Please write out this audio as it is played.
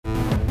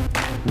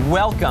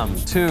Welcome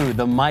to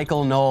the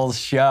Michael Knowles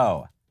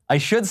Show. I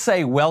should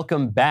say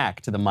welcome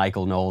back to the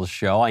Michael Knowles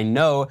Show. I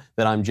know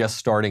that I'm just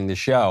starting the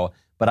show,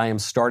 but I am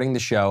starting the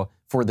show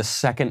for the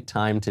second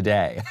time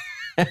today.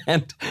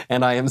 and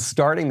I am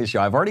starting the show.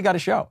 I've already got a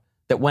show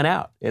that went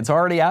out. It's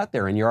already out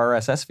there in your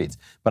RSS feeds.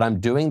 But I'm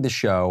doing the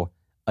show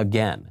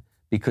again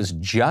because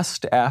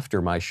just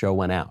after my show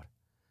went out,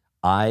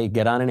 I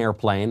get on an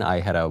airplane.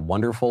 I had a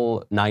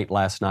wonderful night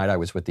last night. I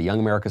was with the Young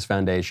America's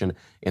Foundation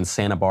in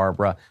Santa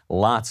Barbara.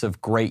 Lots of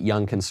great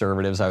young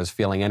conservatives. I was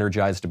feeling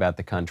energized about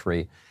the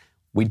country.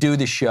 We do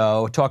the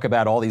show, talk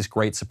about all these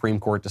great Supreme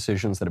Court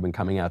decisions that have been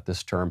coming out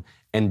this term.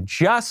 And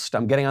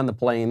I'm getting on the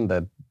plane,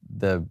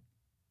 the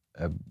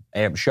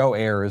show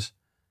airs,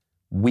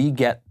 we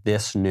get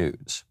this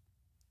news.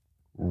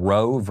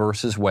 Roe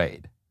versus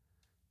Wade,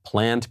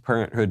 Planned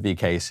Parenthood v.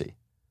 Casey.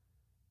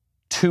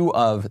 Two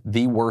of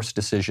the worst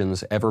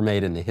decisions ever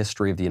made in the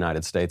history of the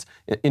United States.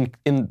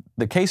 In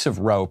the case of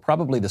Roe,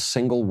 probably the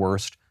single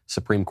worst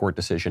Supreme Court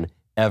decision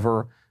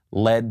ever,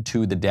 led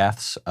to the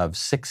deaths of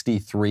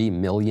 63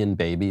 million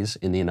babies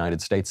in the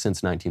United States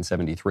since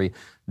 1973.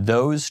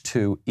 Those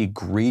two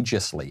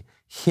egregiously,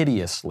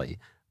 hideously,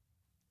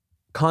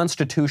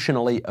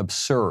 constitutionally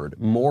absurd,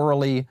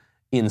 morally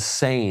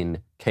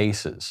insane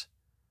cases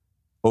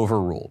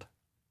overruled.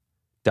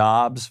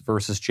 Dobbs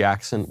versus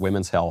Jackson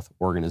Women's Health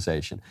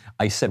Organization.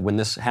 I said, when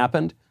this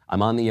happened,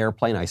 I'm on the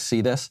airplane, I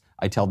see this,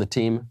 I tell the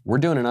team, we're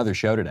doing another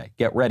show today.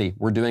 Get ready,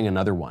 we're doing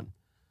another one.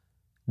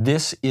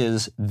 This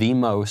is the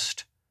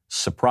most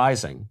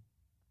surprising,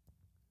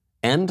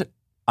 and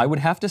I would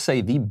have to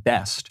say the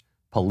best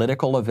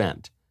political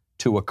event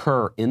to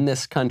occur in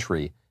this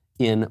country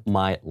in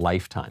my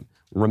lifetime.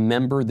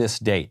 Remember this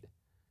date,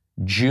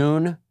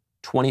 June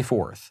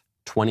 24th,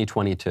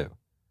 2022.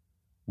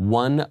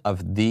 One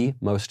of the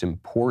most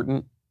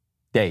important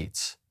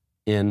dates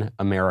in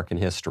American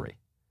history.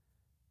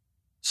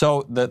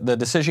 So the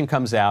decision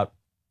comes out.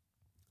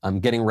 I'm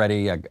getting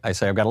ready. I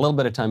say I've got a little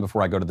bit of time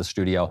before I go to the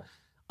studio.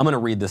 I'm going to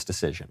read this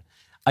decision.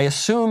 I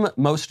assume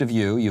most of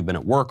you've been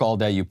at work all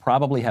day. You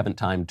probably haven't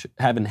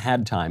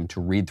had time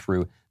to read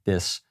through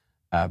this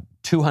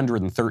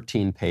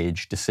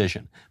 213-page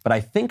decision. But I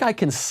think I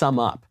can sum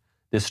up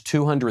this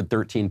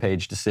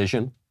 213-page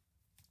decision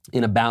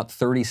in about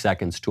 30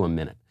 seconds to a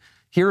minute.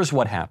 Here's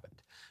what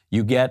happened.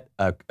 You get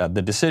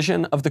the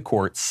decision of the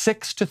court,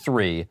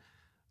 6-3,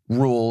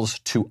 rules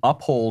to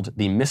uphold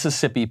the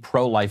Mississippi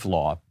pro-life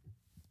law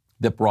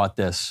that brought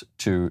this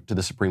to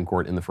the Supreme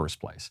Court in the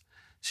first place.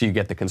 So you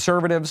get the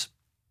conservatives,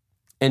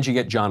 and you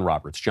get John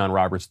Roberts. John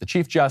Roberts, the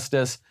Chief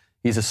Justice.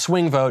 He's a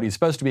swing vote. He's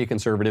supposed to be a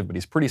conservative, but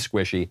he's pretty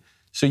squishy.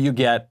 So you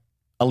get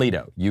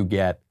Alito. You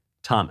get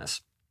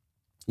Thomas.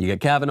 You get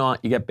Kavanaugh.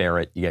 You get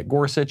Barrett. You get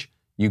Gorsuch.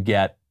 You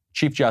get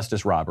Chief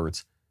Justice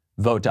Roberts.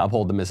 Vote to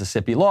uphold the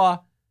Mississippi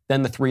law.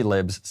 Then the three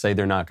libs say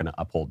they're not going to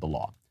uphold the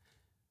law.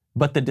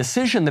 But the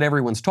decision that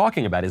everyone's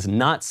talking about is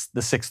not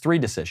the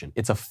 6-3 decision.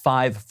 It's a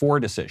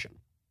 5-4 decision.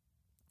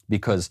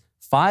 Because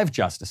 5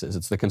 justices,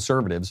 it's the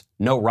conservatives,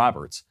 no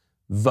Roberts,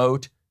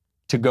 vote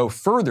to go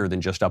further than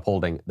just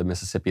upholding the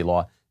Mississippi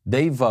law.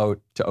 They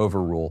vote to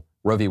overrule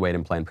Roe v. Wade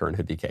and Planned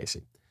Parenthood v.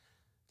 Casey.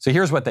 So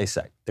here's what they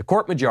say. The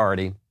court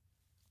majority,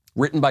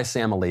 written by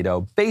Sam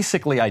Alito,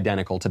 basically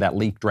identical to that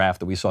leaked draft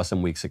that we saw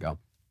some weeks ago.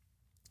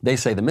 They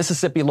say the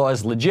Mississippi law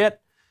is legit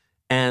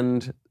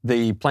and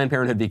the Planned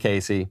Parenthood v.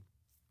 Casey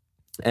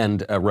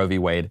and Roe v.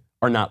 Wade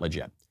are not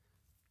legit.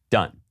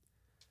 Done.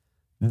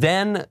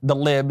 Then the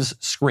libs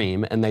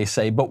scream and they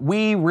say, but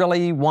we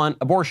really want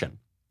abortion.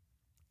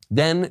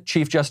 Then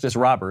Chief Justice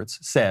Roberts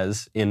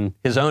says, in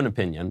his own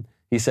opinion,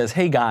 he says,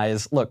 hey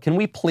guys, look, can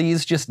we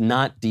please just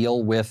not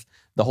deal with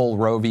the whole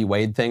Roe v.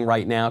 Wade thing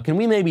right now? Can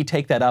we maybe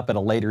take that up at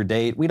a later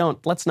date?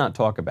 Let's not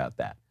talk about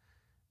that.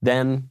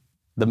 Then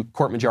the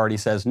court majority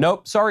says,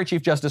 nope, sorry,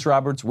 Chief Justice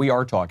Roberts, we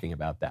are talking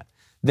about that.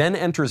 Then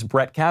enters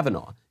Brett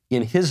Kavanaugh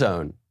in his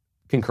own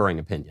concurring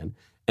opinion.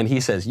 And he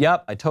says,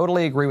 yep, I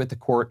totally agree with the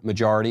court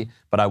majority,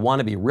 but I want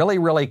to be really,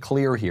 really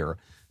clear here.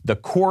 The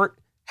court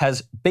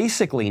has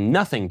basically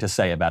nothing to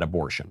say about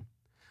abortion.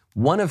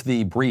 One of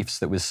the briefs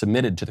that was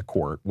submitted to the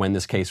court when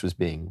this case was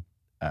being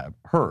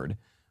heard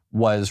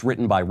was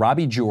written by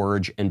Robbie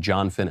George and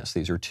John Finnis.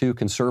 These are two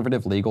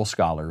conservative legal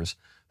scholars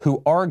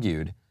who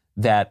argued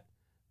that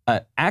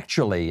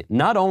actually,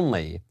 not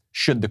only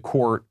should the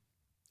court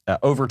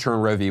overturn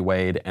Roe v.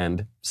 Wade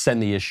and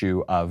send the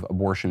issue of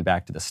abortion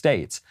back to the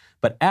states,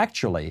 but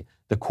actually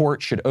the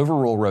court should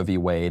overrule Roe v.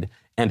 Wade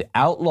and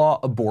outlaw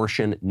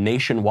abortion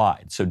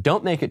nationwide. So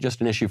don't make it just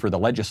an issue for the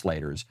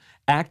legislators.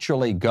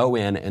 Actually go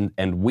in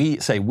and we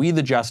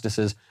the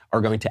justices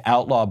are going to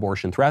outlaw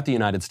abortion throughout the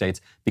United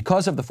States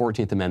because of the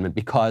 14th Amendment,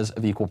 because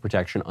of equal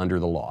protection under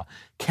the law.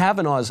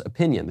 Kavanaugh's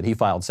opinion that he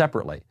filed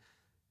separately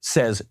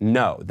says,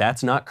 no,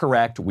 that's not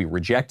correct. We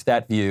reject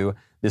that view.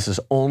 This is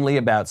only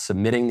about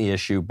submitting the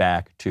issue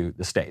back to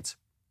the states.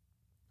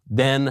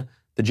 Then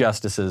the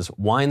justices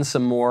whine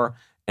some more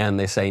and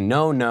they say,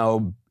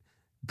 no,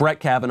 Brett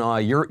Kavanaugh,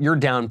 you're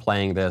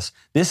downplaying this.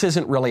 This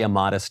isn't really a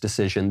modest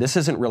decision. This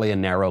isn't really a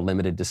narrow,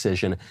 limited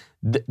decision.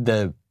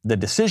 The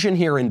decision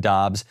here in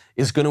Dobbs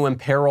is going to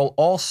imperil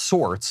all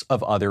sorts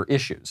of other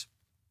issues.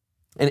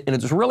 And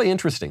it's really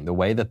interesting the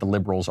way that the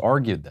liberals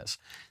argued this.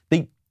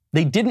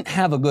 They didn't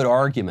have a good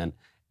argument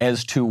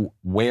as to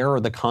where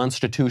the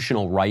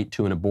constitutional right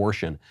to an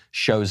abortion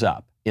shows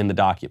up in the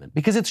document,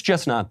 because it's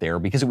just not there,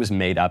 because it was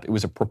made up. It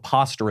was a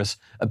preposterous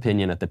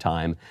opinion at the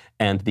time,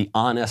 and the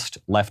honest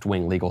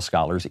left-wing legal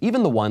scholars,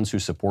 even the ones who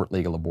support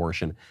legal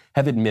abortion,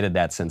 have admitted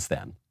that since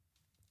then.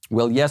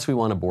 Well, yes, we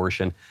want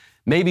abortion.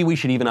 Maybe we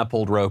should even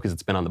uphold Roe because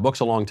it's been on the books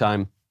a long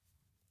time,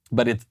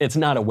 but it's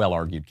not a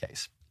well-argued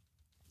case.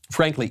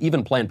 Frankly,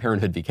 even Planned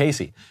Parenthood v.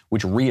 Casey,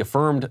 which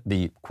reaffirmed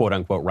the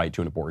quote-unquote right to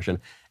an abortion,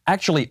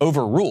 actually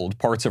overruled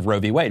parts of Roe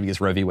v. Wade because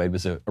Roe v. Wade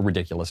was a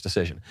ridiculous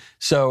decision.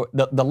 So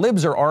the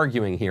libs are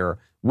arguing here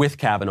with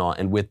Kavanaugh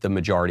and with the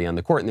majority on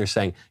the court, and they're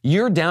saying,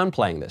 you're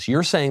downplaying this.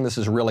 You're saying this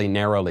is really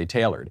narrowly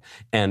tailored,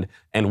 and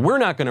we're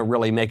not going to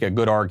really make a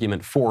good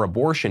argument for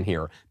abortion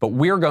here, but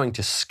we're going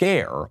to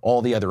scare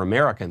all the other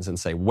Americans and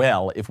say,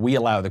 well, if we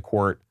allow the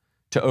court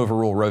to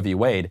overrule Roe v.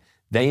 Wade,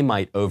 they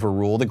might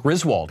overrule the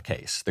Griswold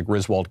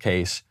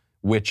case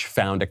which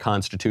found a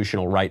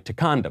constitutional right to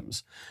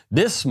condoms.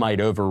 This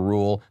might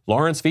overrule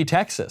Lawrence v.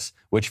 Texas,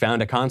 which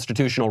found a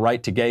constitutional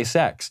right to gay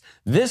sex.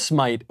 This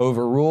might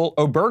overrule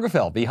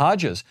Obergefell v.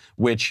 Hodges,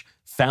 which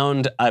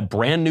found a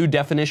brand new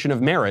definition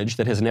of marriage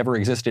that has never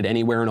existed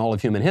anywhere in all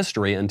of human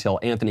history until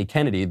Anthony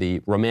Kennedy,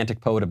 the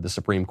romantic poet of the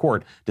Supreme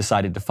Court,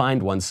 decided to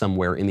find one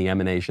somewhere in the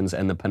emanations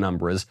and the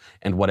penumbras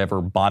and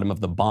whatever bottom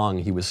of the bong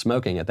he was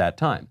smoking at that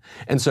time.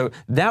 And so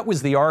that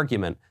was the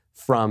argument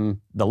from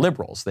the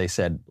liberals. They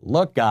said,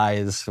 look,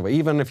 guys,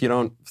 even if you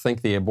don't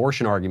think the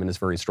abortion argument is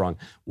very strong,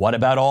 what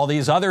about all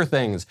these other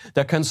things?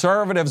 The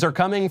conservatives are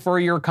coming for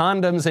your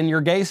condoms and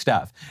your gay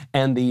stuff.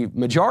 And the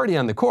majority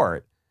on the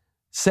court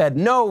said,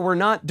 no, we're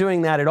not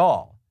doing that at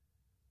all.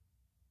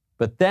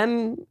 But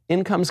then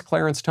in comes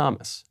Clarence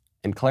Thomas.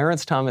 And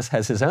Clarence Thomas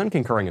has his own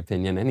concurring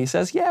opinion. And he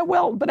says, yeah,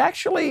 well, but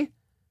actually,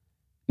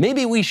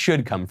 maybe we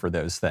should come for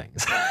those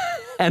things.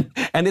 and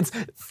it's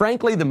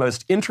frankly the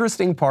most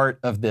interesting part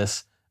of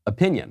this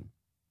opinion.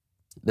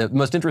 The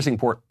most interesting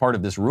part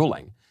of this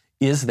ruling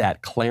is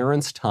that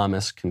Clarence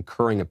Thomas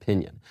concurring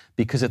opinion,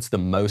 because it's the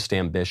most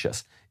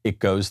ambitious. It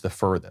goes the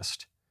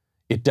furthest.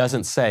 It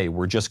doesn't say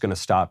we're just going to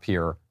stop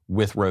here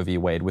with Roe v.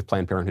 Wade, with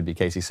Planned Parenthood v.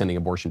 Casey sending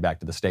abortion back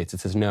to the states. It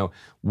says, no,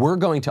 we're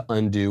going to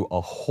undo a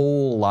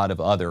whole lot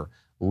of other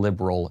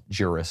liberal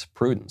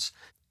jurisprudence.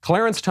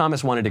 Clarence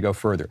Thomas wanted to go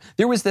further.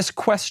 There was this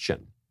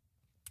question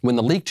when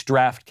the leaked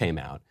draft came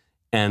out,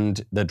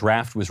 and the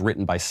draft was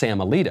written by Sam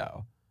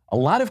Alito. A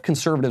lot of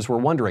conservatives were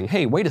wondering,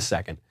 hey, wait a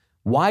second,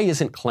 why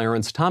isn't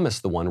Clarence Thomas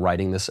the one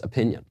writing this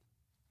opinion?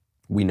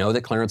 We know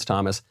that Clarence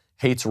Thomas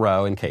hates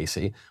Roe and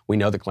Casey. We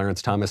know that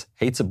Clarence Thomas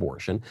hates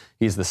abortion.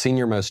 He's the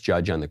senior-most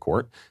judge on the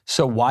court.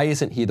 So why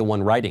isn't he the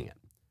one writing it?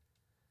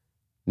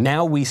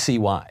 Now we see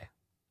why.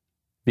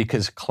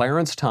 Because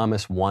Clarence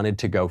Thomas wanted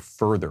to go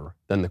further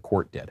than the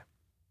court did.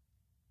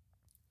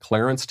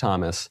 Clarence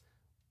Thomas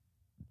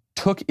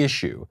took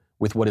issue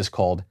with what is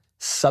called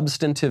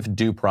substantive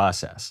due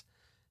process.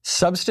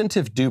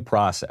 Substantive due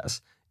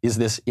process is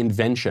this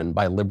invention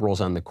by liberals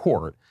on the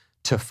court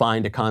to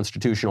find a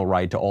constitutional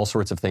right to all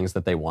sorts of things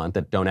that they want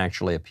that don't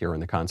actually appear in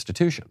the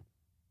Constitution.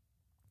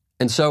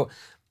 And so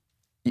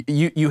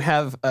you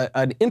have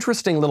an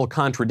interesting little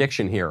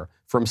contradiction here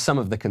from some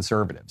of the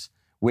conservatives,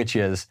 which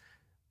is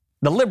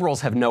the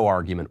liberals have no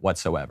argument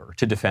whatsoever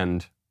to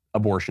defend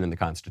abortion in the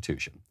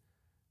Constitution.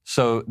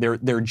 So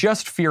they're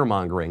just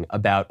fear-mongering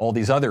about all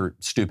these other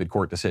stupid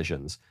court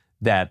decisions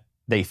that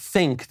they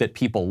think that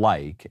people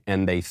like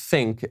and they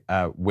think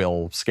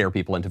will scare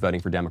people into voting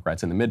for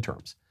Democrats in the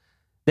midterms.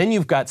 Then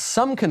you've got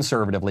some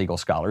conservative legal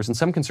scholars and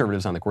some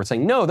conservatives on the court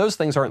saying, no, those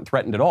things aren't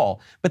threatened at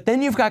all. But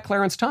then you've got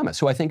Clarence Thomas,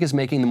 who I think is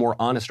making the more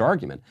honest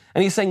argument.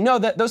 And he's saying, no,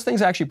 those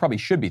things actually probably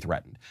should be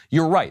threatened.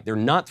 You're right. They're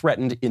not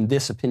threatened in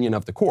this opinion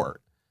of the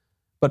court,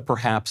 but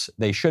perhaps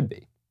they should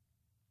be.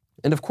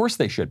 And of course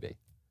they should be.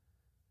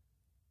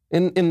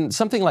 In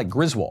something like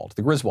Griswold,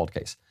 the Griswold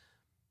case,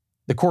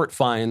 the court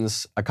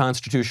finds a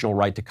constitutional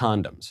right to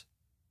condoms.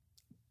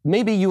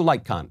 Maybe you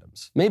like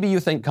condoms. Maybe you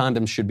think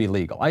condoms should be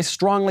legal. I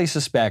strongly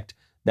suspect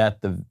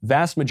that the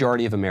vast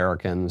majority of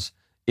Americans,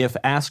 if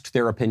asked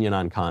their opinion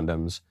on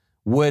condoms,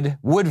 would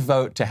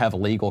vote to have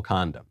legal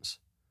condoms.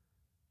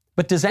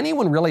 But does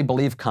anyone really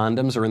believe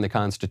condoms are in the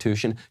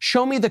Constitution?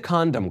 Show me the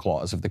condom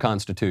clause of the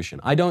Constitution.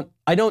 I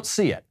don't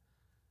see it.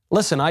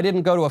 Listen, I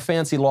didn't go to a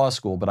fancy law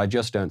school, but I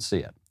just don't see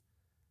it.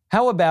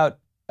 How about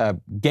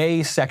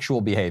gay sexual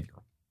behavior?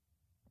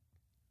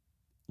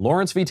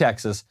 Lawrence v.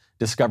 Texas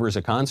discovers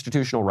a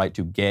constitutional right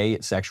to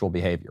gay sexual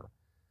behavior.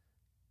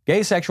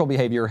 Gay sexual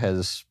behavior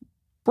has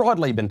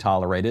broadly been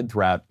tolerated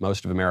throughout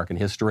most of American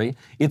history.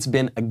 It's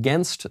been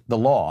against the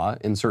law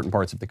in certain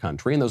parts of the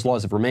country, and those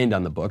laws have remained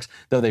on the books,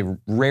 though they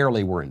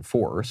rarely were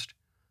enforced.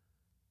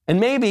 And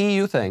maybe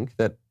you think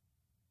that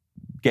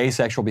gay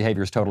sexual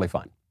behavior is totally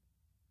fine.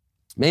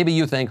 Maybe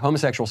you think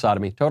homosexual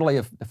sodomy, totally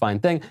a fine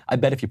thing. I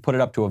bet if you put it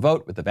up to a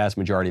vote with the vast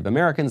majority of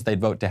Americans, they'd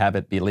vote to have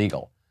it be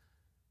legal.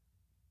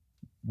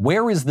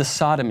 Where is the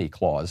sodomy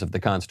clause of the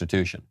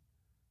Constitution?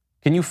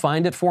 Can you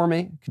find it for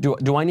me?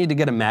 Do I need to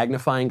get a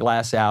magnifying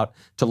glass out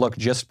to look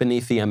just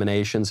beneath the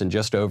emanations and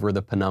just over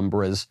the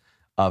penumbras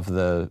of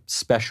the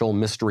special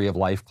mystery of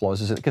life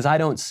clauses? Because I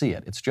don't see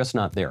it. It's just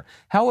not there.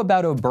 How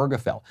about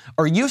Obergefell?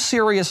 Are you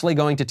seriously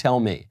going to tell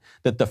me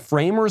that the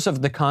framers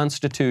of the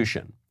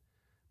Constitution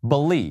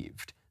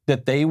believed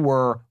that they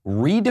were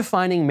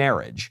redefining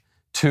marriage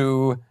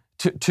to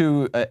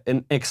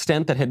an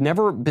extent that had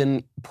never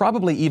been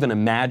probably even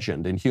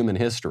imagined in human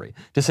history,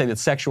 to say that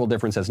sexual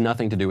difference has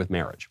nothing to do with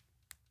marriage?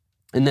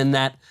 And then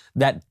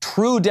that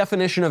true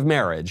definition of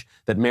marriage,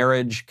 that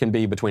marriage can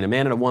be between a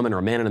man and a woman, or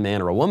a man and a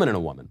man, or a woman and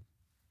a woman,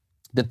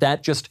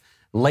 that just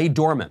lay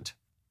dormant,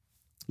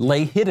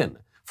 lay hidden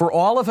for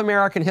all of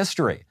American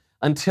history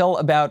until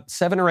about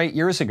 7 or 8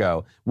 years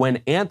ago,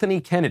 when Anthony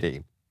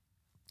Kennedy,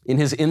 in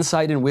his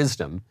insight and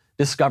wisdom,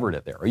 discovered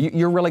it there.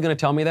 You're really going to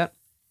tell me that?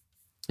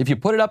 If you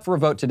put it up for a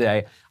vote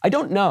today, I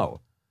don't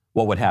know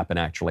what would happen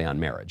actually on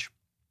marriage.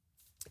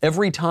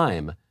 Every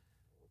time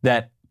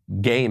that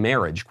gay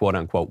marriage, quote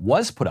unquote,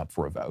 was put up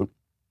for a vote,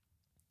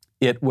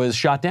 it was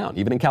shot down.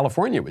 Even in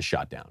California, it was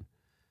shot down.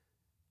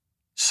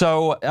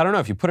 So I don't know,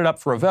 if you put it up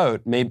for a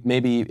vote,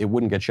 maybe it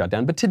wouldn't get shut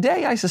down. But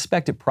today, I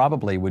suspect it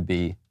probably would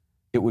be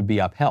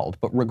upheld.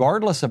 But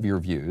regardless of your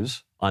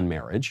views on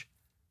marriage,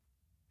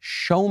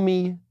 show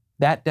me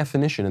that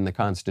definition in the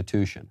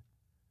Constitution.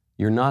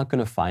 You're not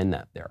going to find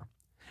that there.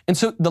 And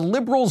so the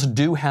liberals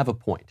do have a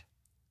point.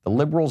 The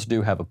liberals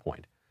do have a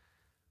point.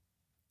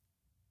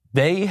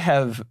 They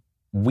have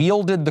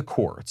wielded the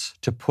courts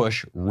to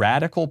push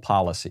radical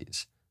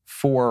policies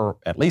for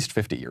at least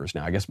 50 years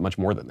now. I guess much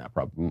more than that,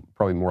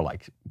 probably more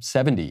like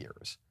 70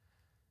 years.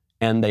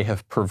 And they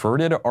have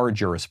perverted our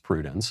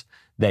jurisprudence.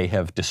 They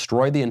have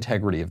destroyed the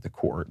integrity of the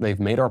court. They've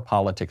made our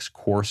politics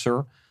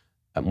coarser,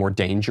 more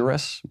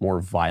dangerous,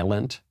 more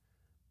violent,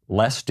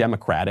 less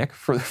democratic,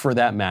 for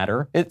that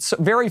matter. It's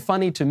very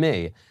funny to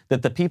me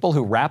that the people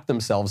who wrap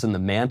themselves in the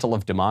mantle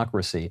of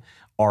democracy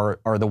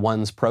are the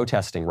ones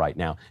protesting right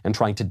now and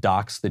trying to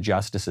dox the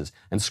justices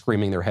and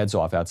screaming their heads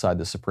off outside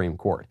the Supreme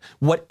Court.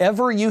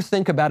 Whatever you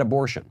think about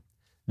abortion,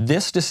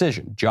 this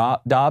decision,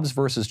 Dobbs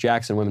versus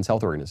Jackson Women's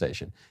Health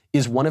Organization,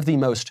 is one of the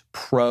most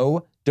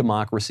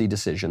pro-democracy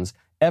decisions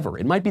ever.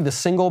 It might be the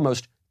single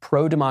most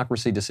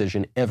pro-democracy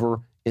decision ever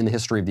in the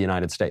history of the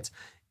United States.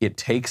 It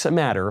takes a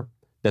matter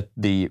that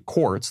the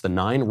courts, the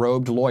 9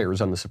 robed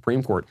lawyers on the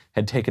Supreme Court,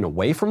 had taken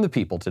away from the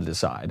people to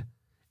decide,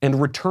 and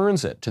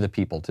returns it to the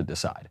people to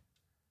decide.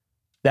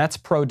 That's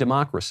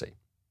pro-democracy.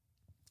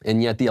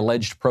 And yet the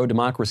alleged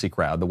pro-democracy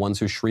crowd, the ones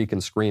who shriek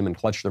and scream and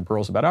clutch their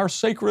pearls about our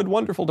sacred,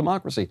 wonderful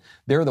democracy,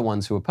 they're the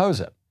ones who oppose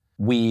it.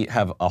 We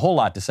have a whole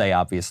lot to say,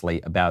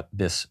 obviously, about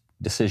this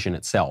decision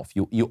itself.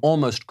 You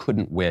almost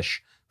couldn't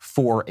wish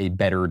for a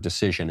better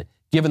decision,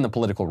 given the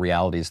political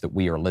realities that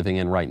we are living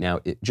in right now.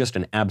 Just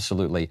an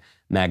absolutely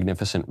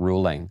magnificent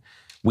ruling.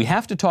 We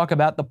have to talk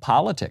about the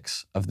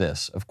politics of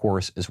this, of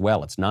course, as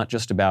well. It's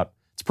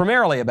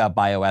primarily about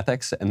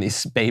bioethics and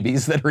these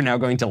babies that are now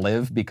going to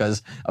live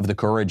because of the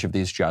courage of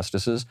these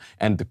justices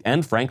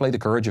and frankly, the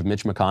courage of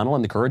Mitch McConnell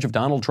and the courage of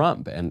Donald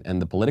Trump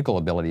and the political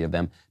ability of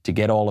them to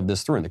get all of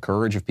this through, and the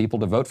courage of people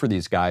to vote for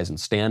these guys and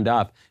stand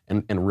up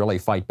and really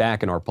fight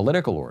back in our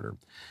political order.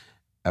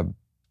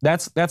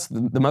 That's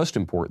the most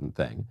important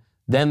thing.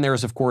 Then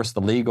there's, of course, the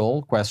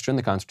legal question,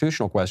 the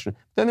constitutional question.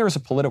 Then there's a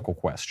political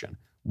question.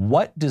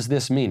 What does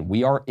this mean?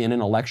 We are in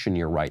an election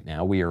year right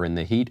now. We are in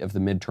the heat of the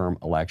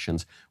midterm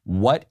elections.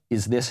 What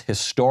is this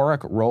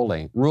historic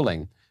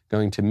ruling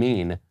going to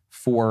mean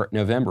for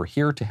November?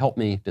 Here to help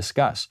me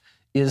discuss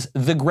is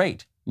the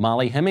great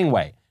Mollie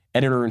Hemingway,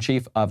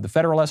 editor-in-chief of The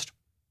Federalist,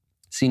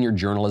 senior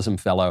journalism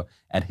fellow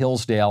at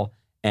Hillsdale,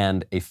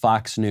 and a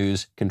Fox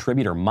News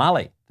contributor.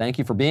 Mollie, thank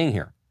you for being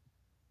here.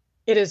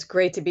 It is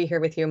great to be here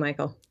with you,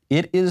 Michael.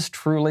 It is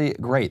truly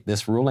great.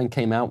 This ruling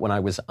came out when I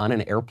was on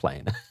an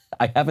airplane.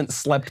 I haven't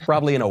slept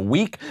probably in a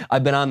week.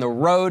 I've been on the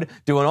road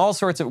doing all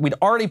sorts of, we'd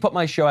already put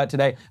my show out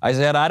today. I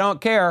said, I don't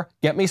care.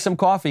 Get me some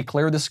coffee,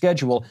 clear the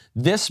schedule.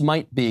 This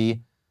might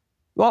be,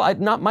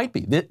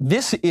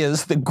 this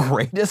is the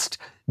greatest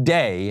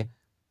day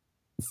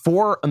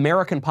for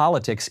American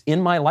politics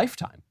in my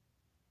lifetime.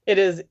 It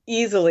is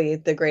easily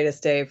the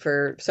greatest day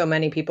for so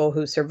many people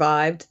who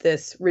survived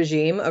this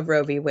regime of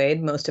Roe v.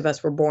 Wade. Most of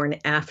us were born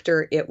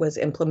after it was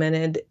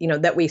implemented.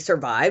 That we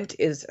survived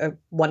is a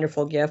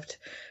wonderful gift,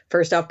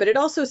 first off. But it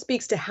also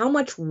speaks to how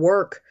much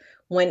work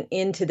went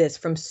into this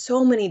from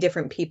so many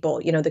different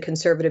people. The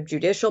conservative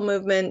judicial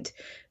movement,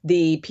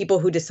 the people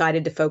who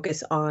decided to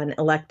focus on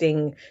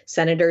electing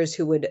senators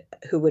who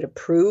would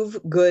approve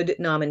good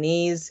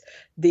nominees,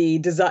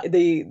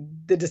 the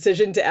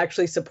decision to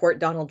actually support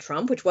Donald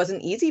Trump, which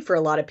wasn't easy for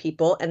a lot of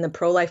people. And the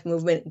pro-life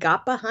movement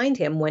got behind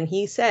him when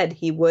he said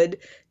he would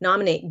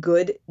nominate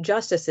good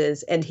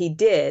justices, and he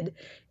did.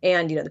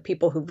 And, the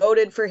people who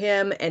voted for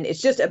him, and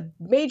it's just a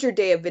major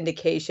day of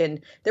vindication.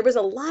 There was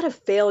a lot of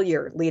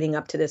failure leading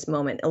up to this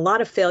moment, a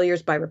lot of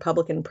failures by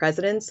Republican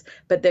presidents,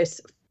 but this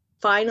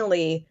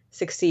finally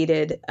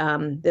succeeded,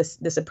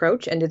 this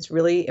approach, and it's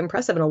really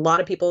impressive, and a lot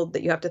of people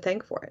that you have to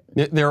thank for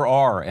it. There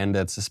are, and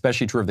it's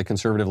especially true of the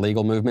conservative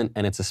legal movement,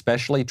 and it's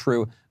especially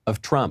true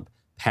of Trump.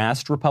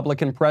 Past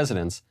Republican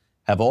presidents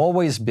have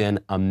always been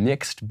a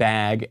mixed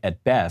bag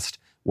at best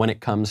when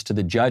it comes to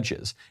the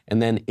judges. And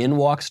then in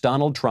walks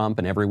Donald Trump,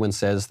 and everyone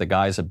says the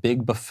guy's a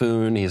big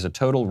buffoon, he's a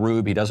total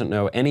rube, he doesn't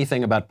know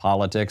anything about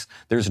politics,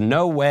 there's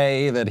no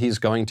way that he's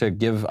going to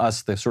give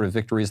us the sort of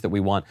victories that we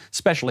want,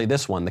 especially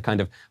this one, the kind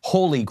of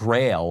holy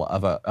grail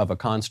of a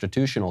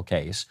constitutional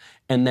case.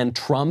 And then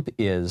Trump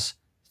is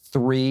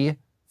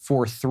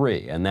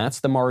 3-for-3, and that's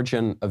the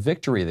margin of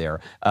victory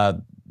there.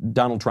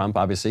 Donald Trump,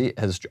 obviously,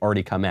 has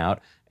already come out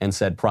and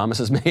said,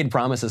 promises made,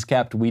 promises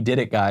kept, we did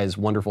it, guys,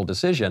 wonderful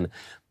decision.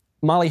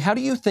 Molly, how do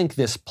you think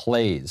this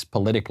plays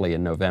politically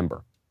in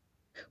November?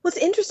 Well,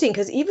 it's interesting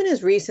because even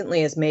as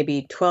recently as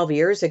maybe 12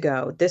 years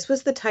ago, this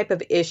was the type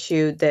of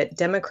issue that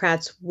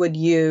Democrats would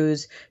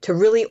use to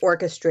really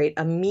orchestrate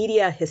a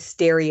media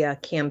hysteria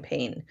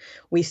campaign.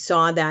 We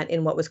saw that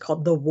in what was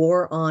called the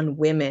War on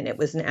Women. It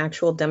was an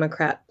actual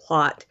Democrat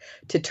plot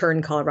to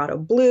turn Colorado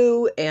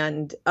blue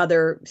and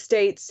other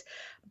states.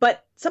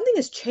 But something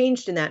has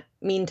changed in that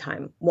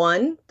meantime.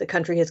 One, the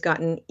country has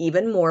gotten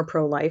even more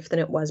pro-life than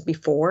it was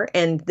before,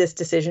 and this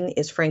decision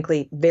is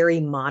frankly very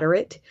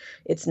moderate.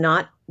 It's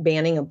not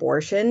banning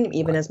abortion,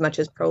 even as much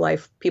as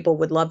pro-life people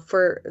would love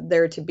for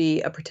there to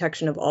be a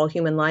protection of all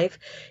human life.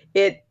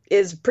 It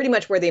is pretty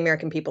much where the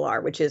American people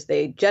are, which is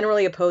they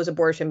generally oppose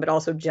abortion, but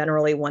also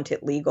generally want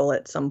it legal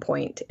at some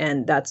point.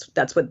 And that's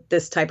what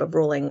this type of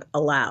ruling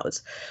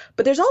allows.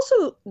 But there's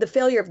also the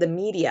failure of the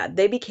media.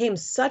 They became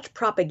such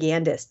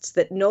propagandists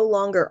that no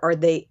longer are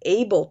they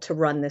able to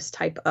run this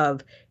type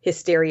of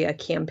hysteria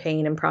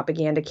campaign and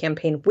propaganda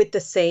campaign with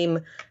the same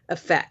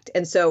effect.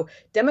 And so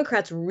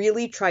Democrats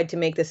really tried to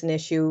make this an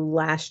issue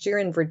last year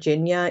in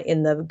Virginia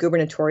in the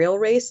gubernatorial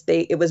race.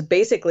 It was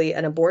basically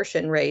an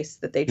abortion race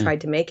that they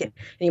tried to make it.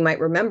 And you might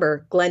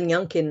remember Glenn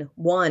Youngkin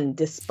won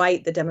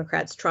despite the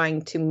Democrats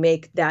trying to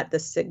make that the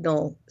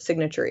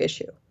signature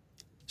issue.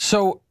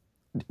 So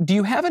do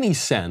you have any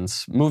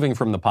sense, moving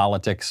from the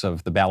politics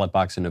of the ballot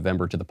box in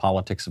November to the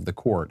politics of the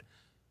court,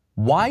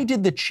 why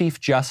did the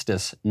Chief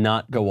Justice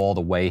not go all the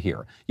way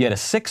here? You had a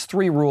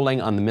 6-3 ruling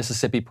on the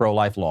Mississippi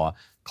pro-life law,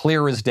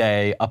 clear as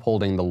day,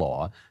 upholding the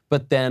law.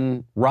 But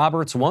then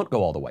Roberts won't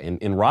go all the way.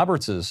 In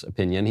Roberts'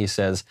 opinion, he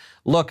says,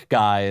 look,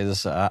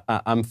 guys,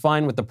 I'm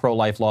fine with the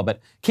pro-life law,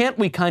 but can't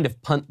we kind of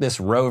punt this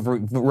Roe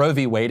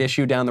v. Wade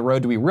issue down the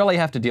road? Do we really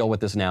have to deal with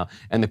this now?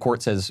 And the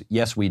court says,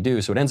 yes, we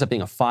do. So it ends up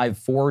being a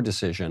 5-4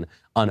 decision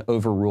on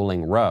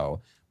overruling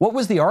Roe. What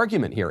was the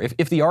argument here?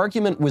 If the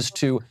argument was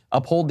to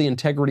uphold the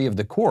integrity of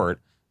the court,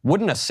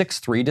 wouldn't a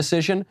 6-3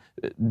 decision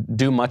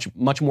do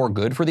much more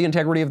good for the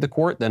integrity of the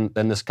court than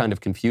this kind of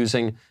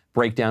confusing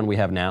breakdown we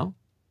have now?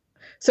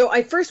 So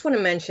I first want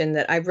to mention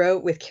that I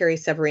wrote with Carrie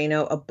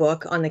Severino a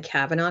book on the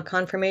Kavanaugh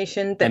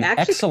confirmation. An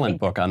excellent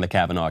book on the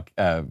Kavanaugh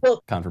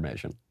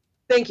confirmation.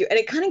 Thank you. And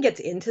it kind of gets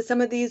into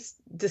some of these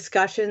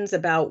discussions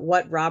about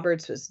what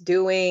Roberts was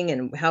doing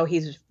and how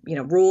he's,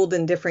 ruled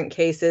in different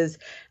cases.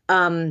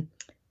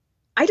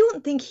 I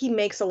don't think he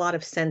makes a lot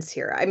of sense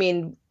here. I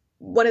mean,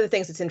 one of the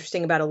things that's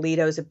interesting about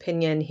Alito's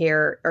opinion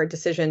here or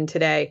decision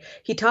today,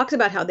 he talks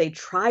about how they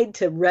tried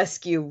to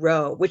rescue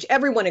Roe, which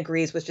everyone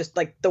agrees was just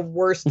like the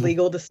worst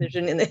legal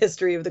decision in the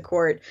history of the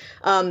court,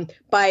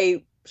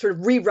 by sort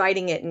of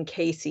rewriting it in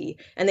Casey.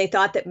 And they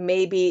thought that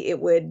maybe it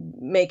would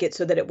make it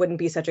so that it wouldn't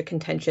be such a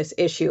contentious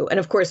issue. And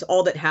of course,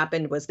 all that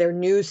happened was their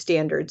new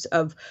standards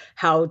of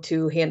how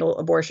to handle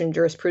abortion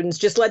jurisprudence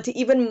just led to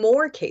even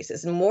more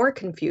cases and more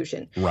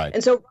confusion. Right.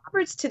 And so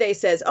Roberts today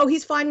says,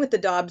 he's fine with the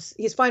Dobbs.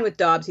 He's fine with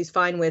Dobbs. He's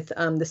fine with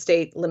the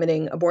state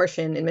limiting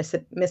abortion in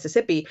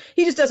Mississippi.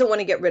 He just doesn't want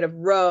to get rid of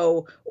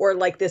Roe, or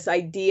like this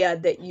idea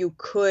that you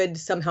could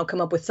somehow come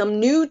up with some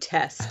new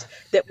test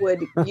that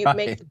would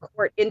make the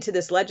court into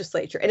this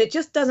legislature. And it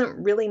just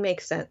doesn't really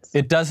make sense.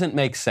 It doesn't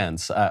make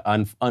sense.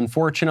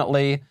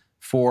 Unfortunately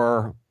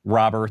for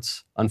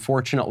Roberts,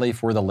 unfortunately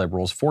for the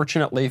liberals,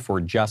 fortunately for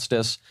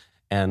justice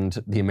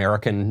and the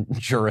American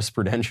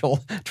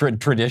jurisprudential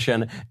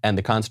tradition and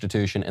the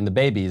Constitution and the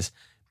babies,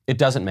 it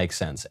doesn't make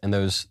sense. And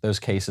those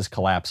cases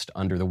collapsed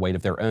under the weight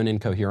of their own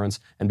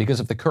incoherence and because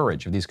of the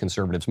courage of these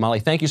conservatives.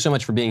 Molly, thank you so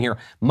much for being here.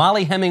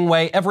 Molly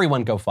Hemingway,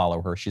 everyone go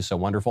follow her. She's so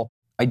wonderful.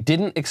 I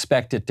didn't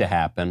expect it to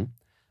happen.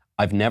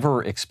 I've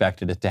never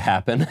expected it to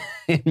happen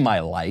in my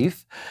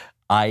life.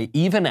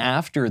 Even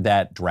after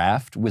that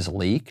draft was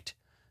leaked,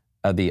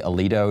 the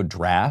Alito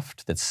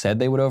draft that said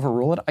they would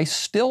overrule it, I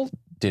still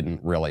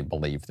didn't really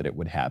believe that it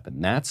would happen.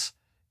 That's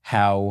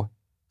how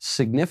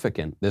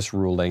significant this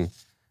ruling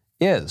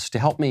is, to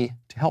help me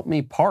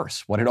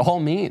parse what it all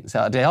means,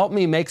 to help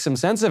me make some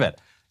sense of it,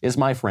 is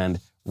my friend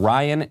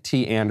Ryan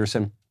T.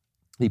 Anderson,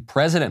 the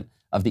president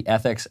of the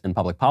Ethics and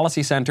Public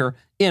Policy Center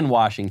in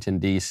Washington,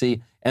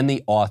 D.C., and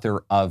the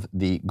author of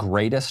the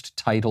greatest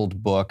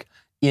titled book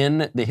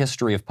in the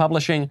history of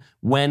publishing,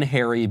 When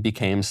Harry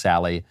Became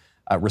Sally,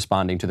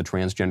 responding to the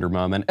transgender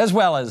moment, as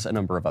well as a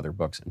number of other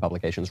books and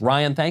publications.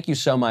 Ryan, thank you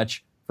so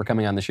much for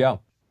coming on the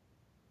show.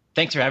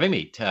 Thanks for having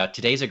me.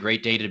 Today's a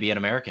great day to be an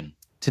American.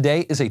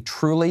 Today is a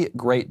truly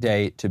great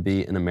day to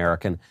be an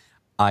American.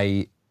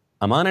 I'm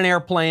on an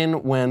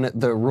airplane when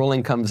the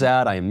ruling comes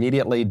out. I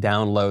immediately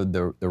download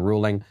the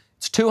ruling.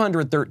 It's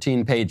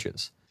 213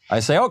 pages. I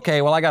say,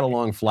 okay, well, I got a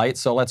long flight,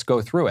 so let's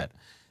go through it.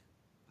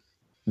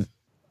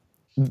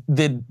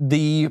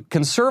 The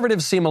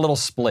conservatives seem a little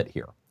split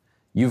here.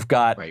 You've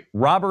got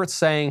Roberts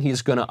saying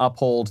he's going to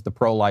uphold the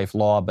pro-life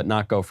law but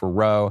not go for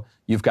Roe.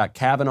 You've got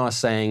Kavanaugh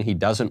saying he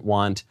doesn't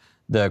want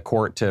the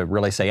court to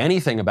really say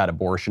anything about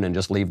abortion and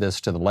just leave this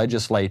to the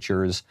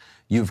legislatures.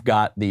 You've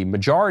got the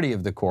majority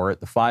of the court,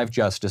 the 5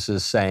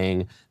 justices,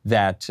 saying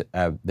that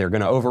they're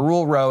going to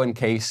overrule Roe and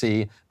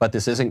Casey, but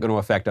this isn't going to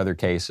affect other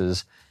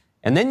cases.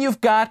 And then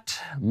you've got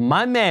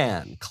my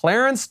man,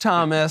 Clarence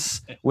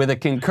Thomas, with a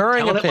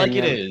concurring opinion. It like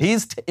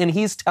it is.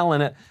 He's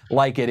telling it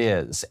like it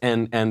is.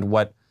 And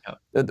what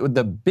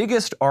the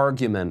biggest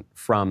argument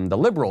from the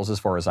liberals, as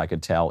far as I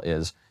could tell,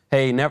 is,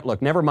 hey,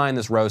 never mind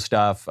this Roe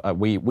stuff.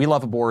 We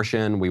love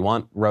abortion. We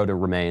want Roe to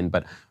remain.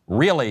 But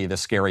really, the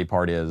scary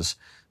part is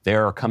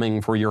they're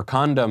coming for your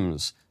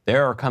condoms.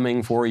 They're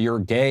coming for your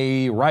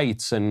gay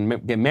rights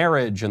and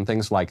marriage and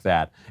things like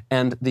that.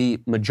 And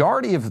the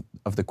majority of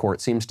the court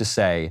seems to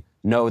say,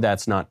 no,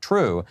 that's not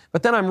true.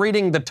 But then I'm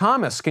reading the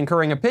Thomas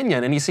concurring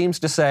opinion, and he seems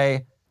to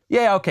say,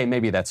 yeah, okay,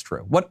 maybe that's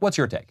true. What's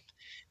your take?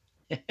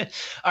 All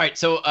right,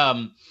 so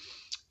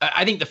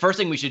I think the first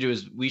thing we should do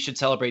is we should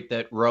celebrate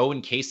that Roe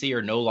and Casey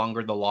are no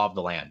longer the law of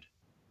the land,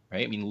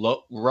 right? I mean,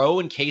 Roe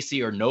and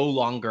Casey are no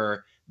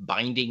longer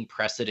binding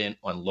precedent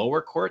on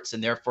lower courts,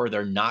 and therefore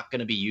they're not going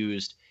to be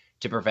used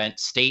to prevent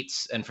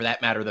states, and for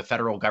that matter, the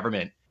federal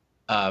government,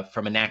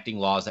 from enacting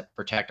laws that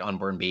protect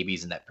unborn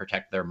babies and that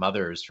protect their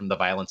mothers from the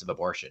violence of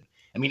abortion.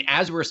 I mean,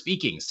 as we're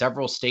speaking,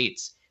 several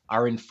states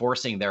are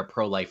enforcing their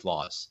pro-life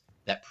laws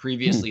that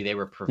previously they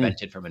were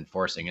prevented from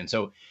enforcing. And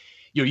so,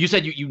 you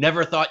said you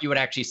never thought you would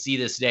actually see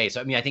this day.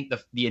 So, I mean, I think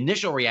the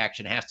initial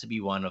reaction has to be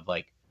one of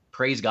like,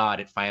 praise God,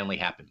 it finally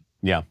happened.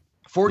 Yeah.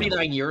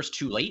 49 years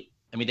too late.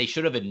 I mean, they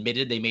should have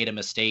admitted they made a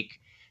mistake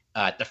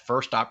at the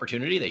first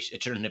opportunity.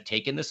 It shouldn't have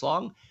taken this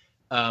long.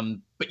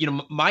 But,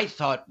 my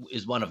thought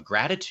is one of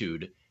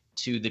gratitude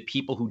to the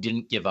people who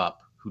didn't give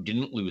up, who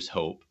didn't lose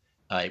hope.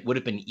 It would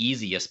have been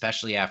easy,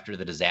 especially after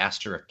the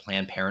disaster of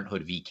Planned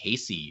Parenthood v.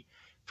 Casey,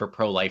 for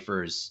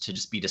pro-lifers to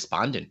just be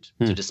despondent,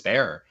 to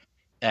despair.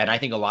 And I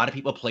think a lot of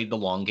people played the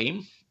long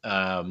game.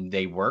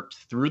 They worked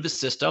through the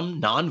system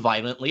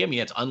non-violently. I mean,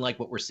 it's unlike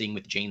what we're seeing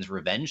with Jane's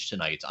Revenge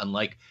tonight. It's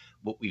unlike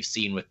what we've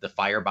seen with the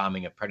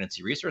firebombing of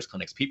pregnancy resource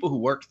clinics. People who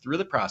worked through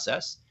the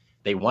process,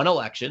 they won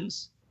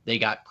elections. They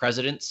got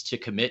presidents to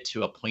commit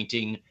to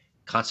appointing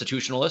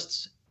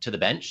constitutionalists to the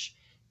bench.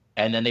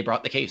 And then they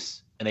brought the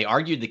case and they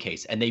argued the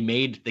case and they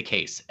made the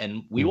case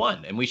and we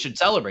won, and we should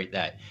celebrate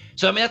that.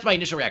 So, I mean, that's my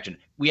initial reaction.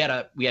 We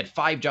had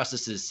 5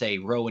 justices say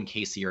Roe and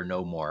Casey are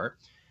no more.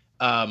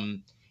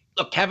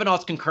 Look,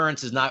 Kavanaugh's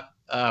concurrence is not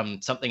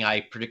something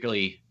I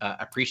particularly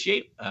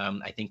appreciate.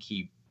 I think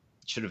he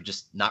should have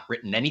just not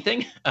written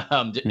anything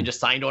and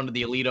just signed on to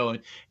the Alito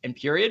and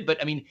period.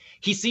 But I mean,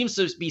 he seems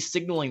to be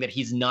signaling that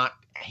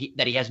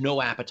that he has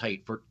no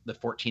appetite for the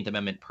 14th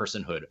Amendment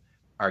personhood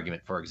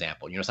argument, for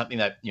example. Something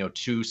that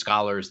 2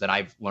 scholars that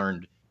I've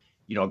learned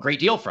a great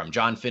deal from,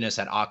 John Finnis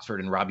at Oxford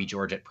and Robbie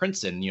George at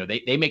Princeton.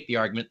 They make the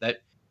argument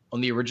that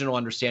on the original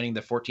understanding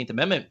of the 14th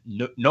Amendment,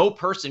 no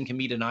person can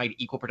be denied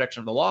equal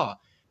protection of the law.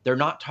 They're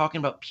not talking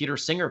about Peter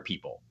Singer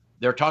people.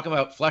 They're talking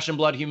about flesh and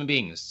blood human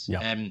beings. Yeah.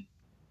 And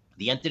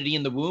the entity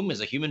in the womb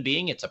is a human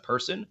being. It's a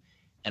person,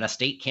 and a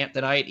state can't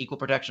deny it equal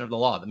protection of the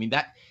law. I mean,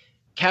 that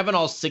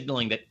Kavanaugh's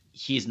signaling that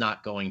he's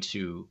not going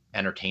to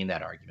entertain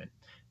that argument,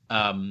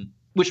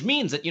 which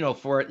means that,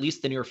 for at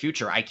least the near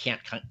future, I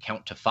can't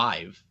count to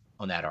 5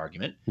 on that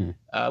argument,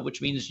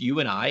 which means you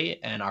and I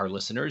and our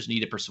listeners need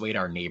to persuade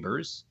our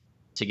neighbors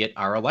to get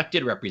our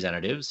elected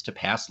representatives to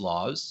pass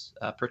laws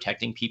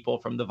protecting people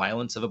from the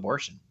violence of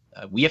abortion.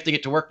 We have to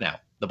get to work now.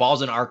 The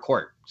ball's in our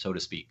court, so to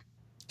speak.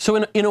 So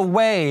in a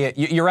way,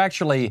 you're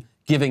actually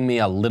giving me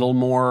a little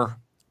more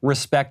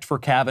respect for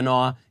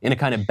Kavanaugh in a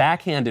kind of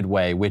backhanded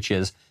way, which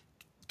is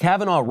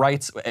Kavanaugh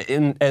writes,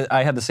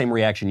 I had the same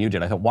reaction you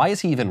did. I thought, why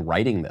is he even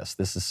writing this?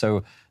 This is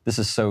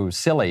so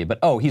silly. But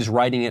he's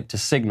writing it to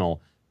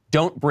signal,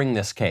 don't bring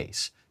this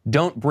case.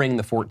 Don't bring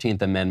the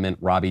 14th Amendment,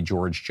 Robbie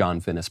George,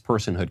 John Finnis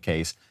personhood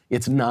case.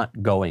 It's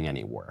not going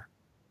anywhere.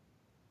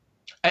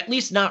 At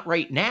least not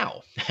right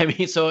now. I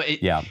mean,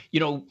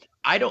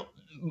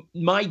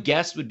 my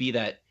guess would be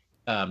that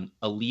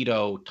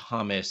Alito,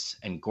 Thomas,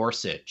 and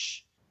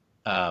Gorsuch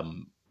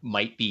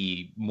might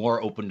be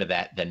more open to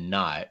that than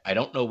not. I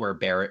don't know where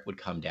Barrett would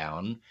come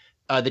down.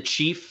 The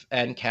chief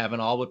and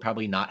Kavanaugh would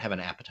probably not have an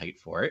appetite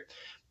for it.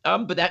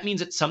 But that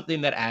means it's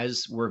something that,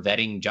 as we're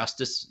vetting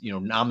justice,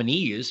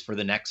 nominees for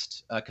the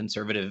next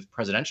conservative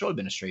presidential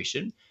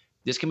administration,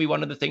 this can be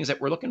one of the things that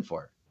we're looking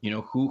for.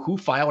 Who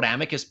filed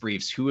amicus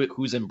briefs,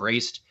 who's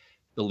embraced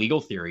the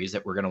legal theories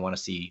that we're going to want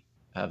to see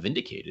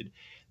vindicated.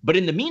 But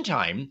in the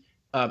meantime,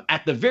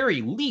 at the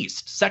very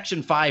least,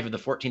 Section 5 of the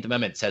 14th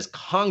Amendment says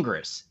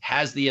Congress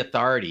has the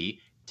authority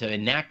to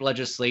enact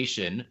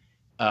legislation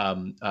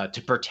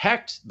to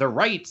protect the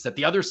rights that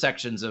the other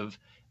sections of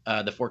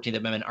the 14th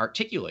Amendment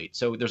articulate.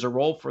 So there's a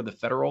role for the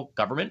federal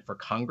government, for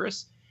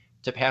Congress,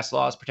 to pass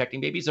laws protecting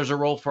babies. There's a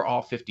role for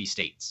all 50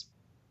 states.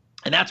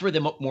 And that's where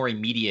the more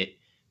immediate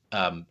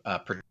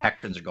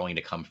protections are going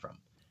to come from.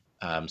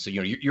 So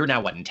you're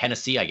now in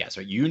Tennessee, I guess,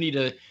 right? You need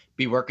to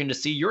be working to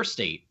see your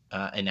state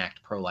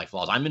enact pro-life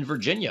laws. I'm in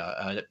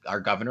Virginia. Our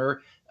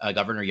governor,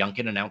 Governor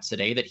Youngkin, announced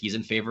today that he's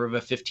in favor of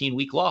a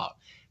 15-week law.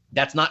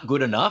 That's not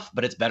good enough,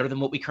 but it's better than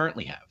what we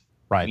currently have.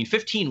 Right. I mean,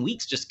 15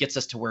 weeks just gets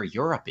us to where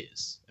Europe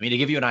is. I mean, to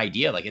give you an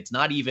idea, it's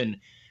not even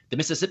the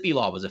Mississippi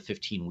law was a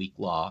 15-week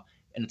law.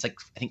 And it's I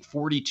think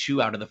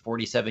 42 out of the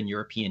 47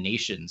 European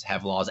nations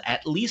have laws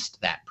at least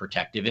that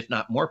protective, if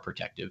not more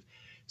protective.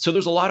 So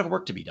there's a lot of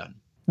work to be done.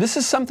 This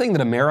is something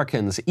that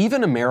Americans,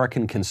 even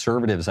American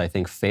conservatives, I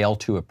think, fail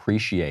to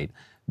appreciate,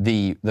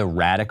 the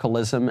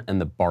radicalism and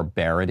the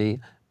barbarity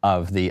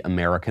of the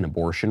American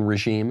abortion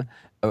regime.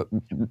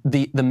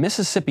 The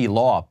Mississippi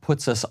law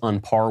puts us on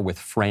par with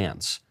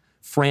France.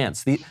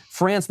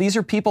 These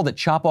are people that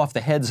chop off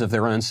the heads of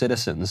their own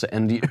citizens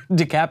and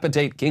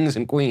decapitate kings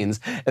and queens.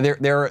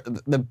 They're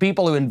the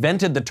people who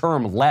invented the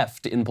term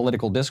left in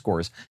political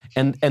discourse.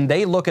 And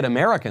they look at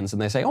Americans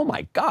and they say, oh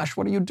my gosh,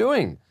 what are you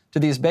doing to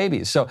these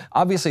babies? So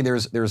obviously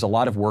there's a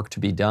lot of work to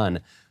be done.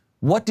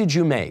 What did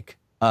you make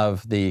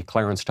of the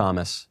Clarence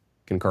Thomas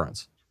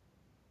concurrence?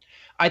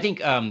 I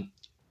think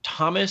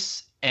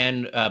Thomas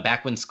and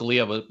back when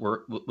Scalia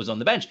was on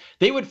the bench,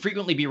 they would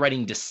frequently be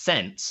writing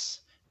dissents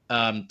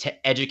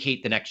to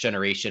educate the next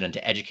generation and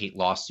to educate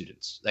law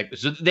students.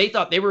 So they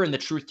thought they were in the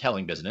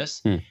truth-telling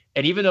business. And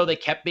even though they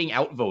kept being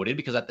outvoted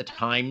because at the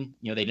time,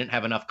 they didn't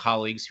have enough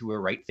colleagues who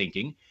were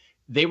right-thinking,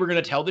 they were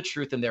going to tell the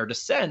truth in their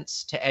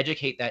dissents to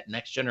educate that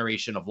next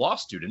generation of law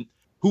student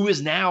who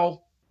is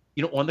now,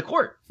 on the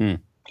court.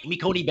 Amy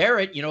Coney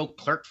Barrett,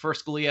 clerked for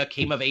Scalia,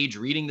 came of age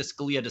reading the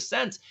Scalia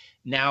dissents.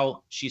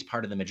 Now she's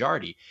part of the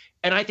majority.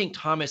 And I think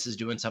Thomas is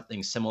doing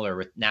something similar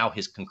with now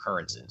his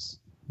concurrences.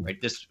 Right.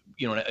 This,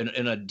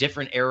 in a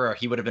different era,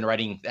 he would have been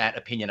writing that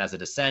opinion as a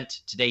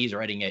dissent. Today, he's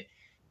writing it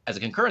as a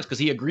concurrence because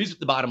he agrees with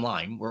the bottom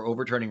line. We're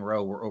overturning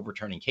Roe. We're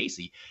overturning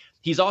Casey.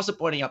 He's also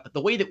pointing out that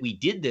the way that we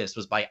did this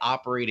was by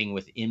operating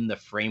within the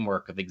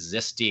framework of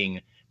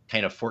existing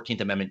kind of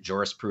 14th Amendment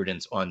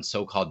jurisprudence on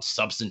so-called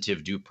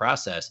substantive due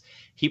process.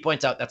 He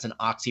points out that's an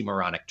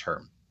oxymoronic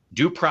term.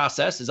 Due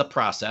process is a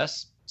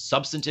process.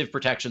 Substantive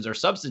protections are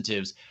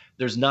substantives.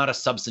 There's not a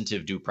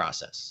substantive due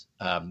process.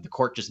 The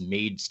court just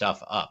made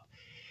stuff up.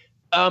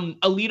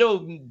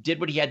 Alito did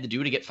what he had to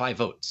do to get 5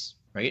 votes,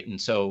 right? And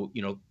so,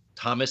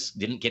 Thomas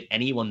didn't get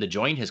anyone to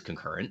join his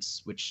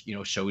concurrence, which,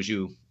 shows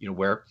you,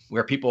 where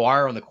people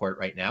are on the court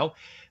right now.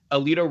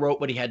 Alito wrote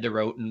what he had to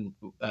write, and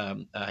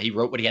he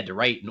wrote what he had to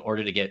write in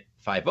order to get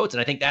 5 votes.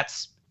 And I think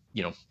that's,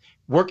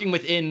 working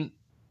within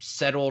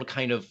settled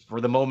kind of, for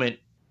the moment,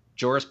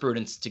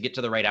 jurisprudence to get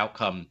to the right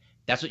outcome.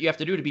 That's what you have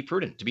to do to be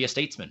prudent, to be a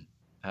statesman.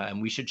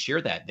 And we should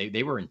share that.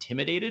 They were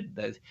intimidated.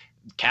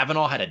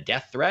 Kavanaugh had a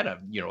death threat,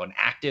 an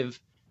active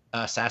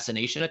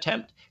assassination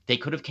attempt. They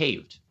could have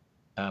caved.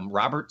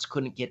 Roberts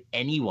couldn't get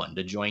anyone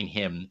to join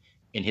him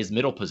in his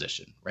middle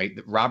position, right?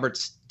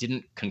 Roberts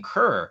didn't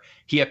concur.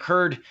 He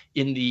concurred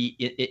in the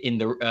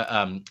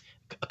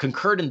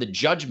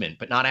judgment,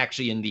 but not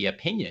actually in the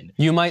opinion.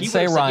 You might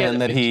say, Ryan,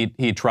 that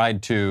he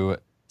tried to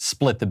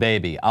split the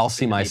baby. I'll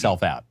see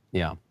myself out.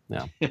 Yeah.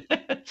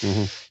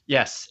 Mm-hmm.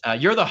 Yes,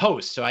 you're the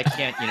host, so I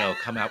can't,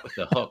 come out with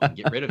the hook and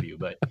get rid of you.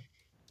 But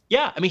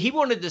yeah, I mean, he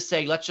wanted to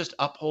say, let's just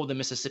uphold the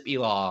Mississippi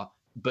law,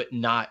 but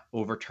not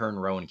overturn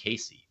Roe and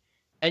Casey.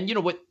 And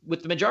what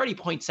the majority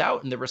points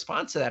out in the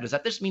response to that is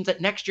that this means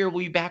that next year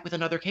we'll be back with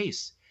another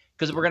case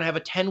because we're going to have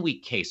a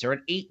 10-week case or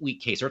an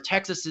 8-week case or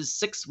Texas's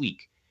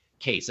 6-week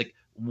case.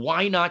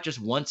 Why not just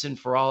once and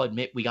for all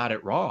admit we got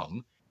it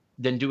wrong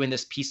than doing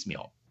this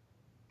piecemeal?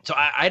 So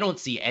I don't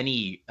see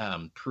any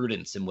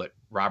prudence in what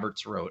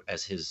Roberts wrote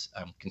as his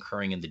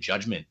concurring in the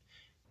judgment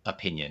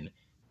opinion.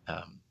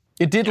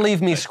 It did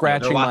leave me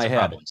scratching my head.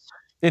 Problems.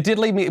 It did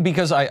leave me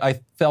because I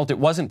felt it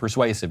wasn't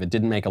persuasive. It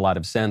didn't make a lot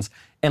of sense.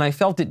 And I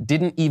felt it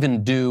didn't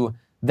even do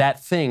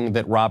that thing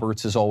that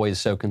Roberts is always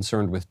so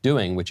concerned with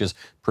doing, which is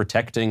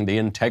protecting the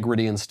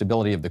integrity and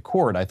stability of the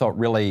court. I thought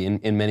really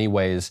in many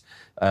ways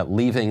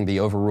leaving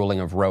the overruling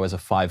of Roe as a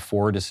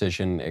 5-4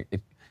 decision,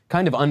 it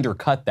kind of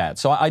undercut that.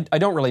 So I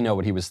don't really know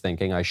what he was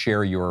thinking. I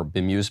share your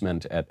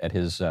bemusement at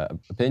his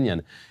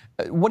opinion.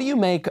 What do you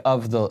make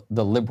of the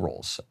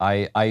liberals?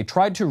 I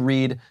tried to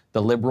read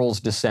the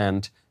liberals'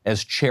 dissent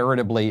as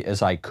charitably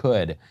as I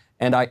could,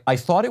 And I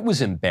thought it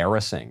was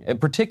embarrassing,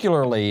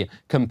 particularly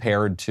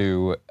compared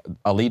to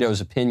Alito's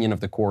opinion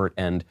of the court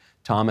and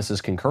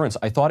Thomas's concurrence.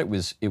 I thought it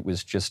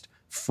was just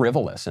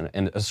frivolous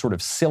and a sort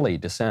of silly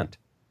dissent.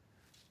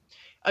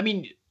 I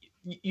mean,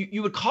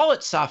 you would call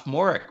it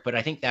sophomoric, but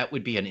I think that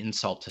would be an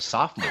insult to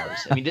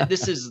sophomores. I mean,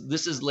 this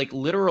is like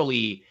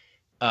literally,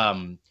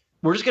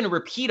 we're just going to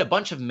repeat a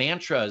bunch of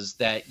mantras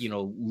that,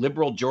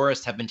 liberal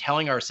jurists have been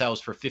telling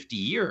ourselves for 50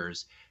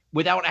 years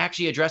without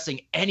actually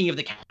addressing any of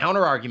the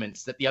counter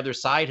arguments that the other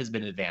side has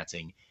been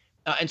advancing.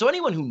 And so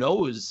anyone who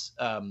knows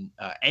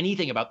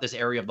anything about this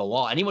area of the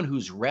law, anyone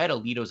who's read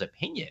Alito's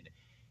opinion,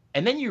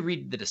 and then you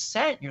read the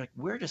dissent, you're like,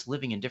 we're just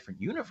living in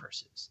different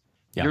universes.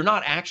 Yeah. You're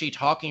not actually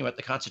talking about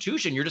the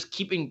Constitution. You're just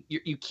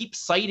you keep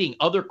citing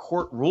other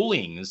court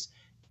rulings.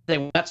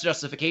 Saying that's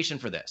justification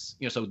for this.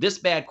 So this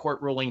bad court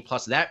ruling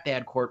plus that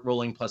bad court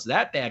ruling plus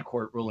that bad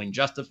court ruling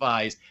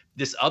justifies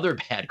this other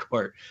bad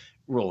court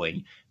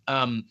ruling.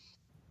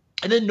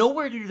 And then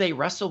nowhere do they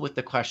wrestle with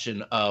the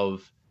question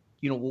of,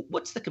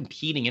 what's the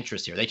competing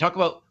interest here? They talk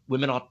about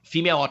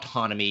female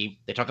autonomy.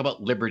 They talk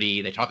about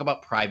liberty. They talk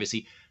about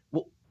privacy.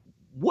 Well,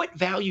 what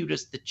value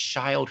does the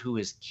child who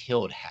is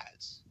killed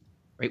has?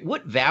 Right?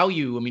 What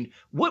value?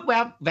 What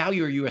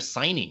value are you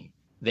assigning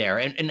there?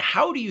 And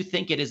how do you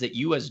think it is that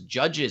you as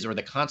judges or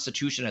the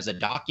Constitution as a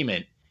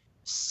document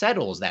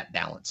settles that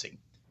balancing?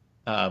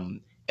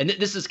 And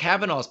this is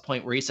Kavanaugh's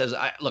point where he says,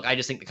 I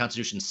just think the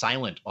Constitution's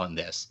silent on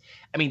this.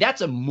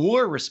 That's a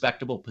more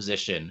respectable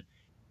position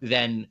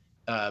than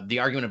the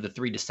argument of the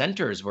three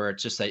dissenters, where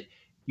it's just that,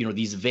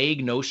 these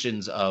vague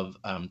notions of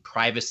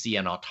privacy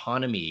and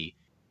autonomy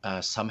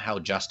somehow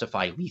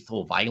justify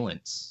lethal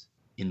violence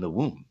in the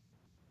womb.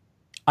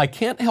 I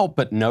can't help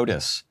but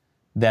notice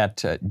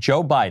that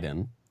Joe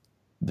Biden,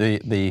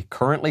 the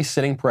currently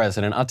sitting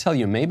president, I'll tell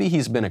you, maybe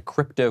he's been a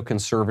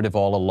crypto-conservative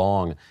all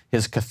along.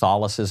 His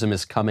Catholicism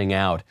is coming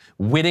out,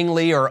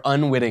 wittingly or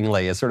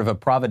unwittingly. It's sort of a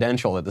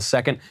providential that the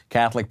second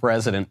Catholic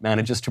president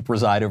manages to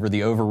preside over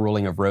the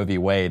overruling of Roe v.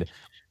 Wade,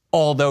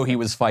 although he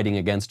was fighting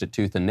against it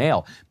tooth and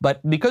nail.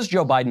 But because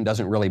Joe Biden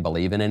doesn't really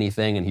believe in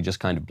anything and he just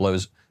kind of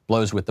blows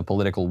with the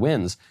political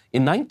winds,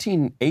 in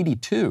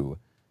 1982,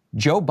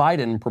 Joe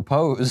Biden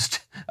proposed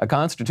a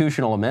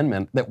constitutional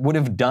amendment that would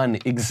have done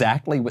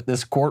exactly what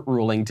this court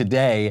ruling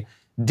today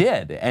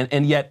did.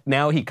 And yet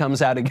now he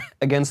comes out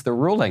against the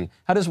ruling.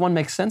 How does one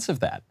make sense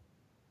of that?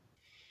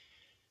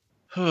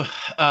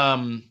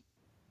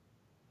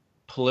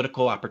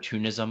 Political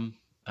opportunism,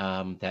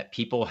 that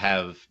people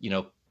have,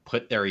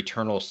 put their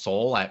eternal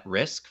soul at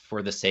risk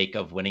for the sake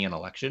of winning an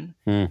election,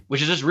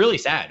 which is just really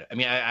sad.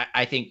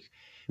 I think,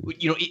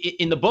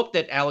 in the book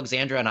that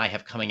Alexandra and I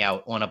have coming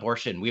out on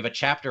abortion, we have a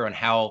chapter on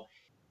how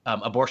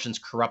abortion's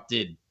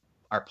corrupted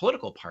our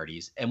political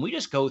parties. And we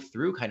just go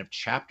through kind of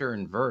chapter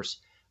and verse,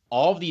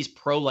 all of these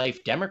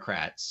pro-life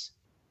Democrats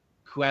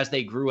who, as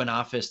they grew in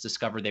office,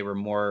 discovered they were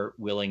more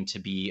willing to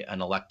be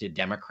an elected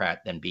Democrat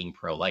than being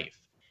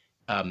pro-life.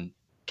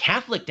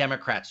 Catholic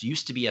Democrats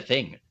used to be a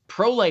thing.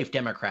 Pro-life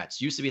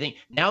Democrats used to be a thing.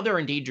 Now they're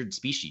endangered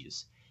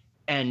species.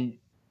 And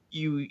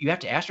you have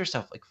to ask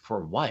yourself, like,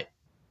 for what?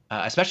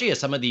 Especially as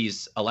some of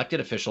these elected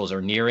officials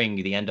are nearing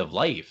the end of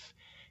life,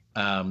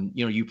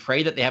 you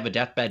pray that they have a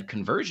deathbed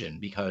conversion,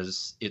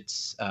 because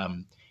it's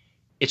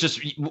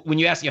just, when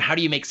you ask, how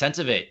do you make sense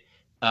of it?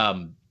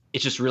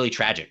 It's just really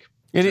tragic.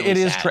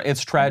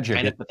 It's tragic.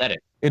 Kind of pathetic.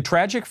 It's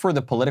tragic for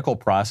the political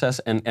process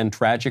and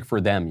tragic for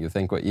them. You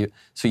think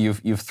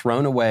you've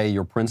thrown away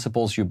your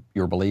principles,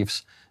 your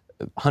beliefs,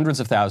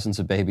 hundreds of thousands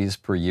of babies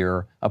per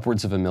year,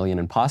 upwards of 1 million,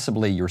 and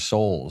possibly your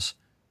souls.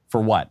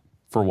 For what?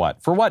 For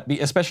what? For what?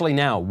 Especially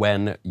now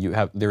when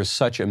there's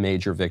such a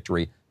major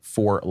victory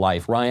for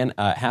life. Ryan,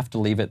 have to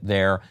leave it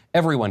there.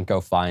 Everyone go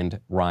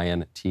find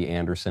Ryan T.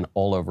 Anderson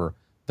all over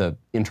the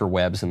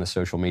interwebs and the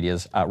social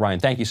medias. Ryan,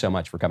 thank you so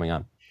much for coming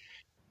on.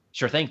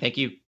 Sure thing. Thank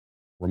you.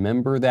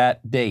 Remember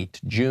that date,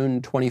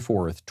 June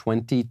 24th,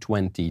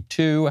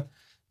 2022,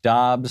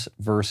 Dobbs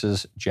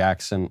versus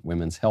Jackson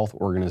Women's Health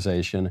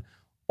Organization,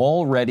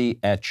 already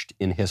etched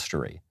in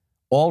history.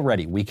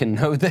 Already, we can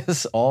know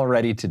this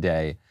already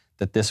today,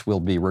 that this will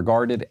be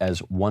regarded as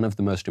one of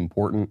the most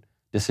important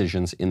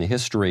decisions in the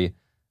history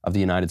of the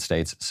United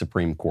States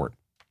Supreme Court.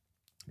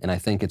 And I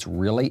think it's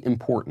really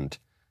important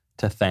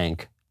to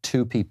thank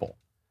two people.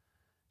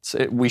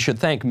 We should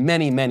thank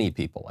many, many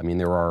people.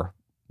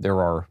 There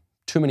are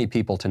too many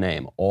people to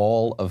name.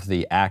 All of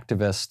the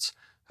activists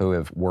who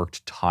have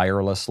worked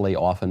tirelessly,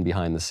 often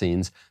behind the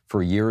scenes,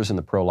 for years in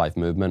the pro-life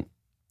movement,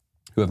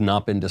 who have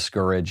not been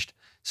discouraged,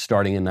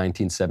 starting in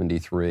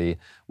 1973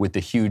 with the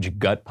huge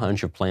gut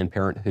punch of Planned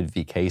Parenthood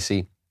v.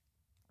 Casey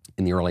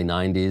in the early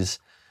 90s,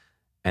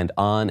 and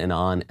on and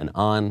on and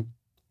on.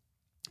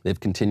 They've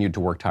continued to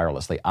work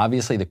tirelessly.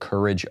 Obviously, the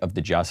courage of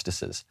the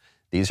justices.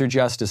 These are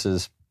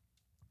justices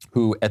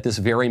who, at this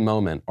very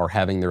moment, are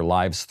having their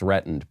lives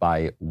threatened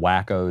by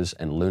wackos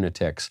and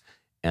lunatics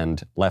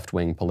and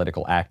left-wing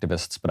political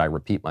activists, but I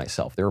repeat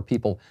myself, there are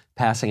people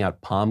passing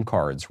out palm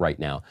cards right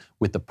now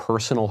with the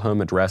personal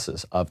home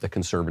addresses of the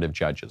conservative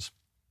judges.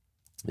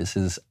 This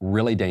is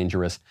really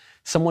dangerous.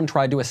 Someone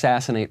tried to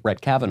assassinate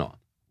Brett Kavanaugh.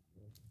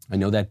 I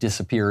know that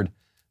disappeared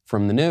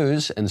from the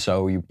news, and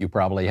so you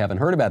probably haven't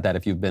heard about that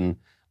if you've been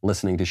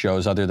listening to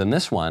shows other than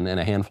this one and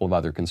a handful of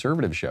other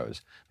conservative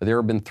shows. But there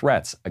have been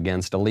threats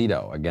against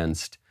Alito,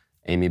 against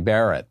Amy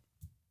Barrett,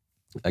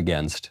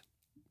 against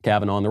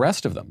Kavanaugh and the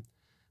rest of them.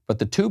 But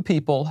the two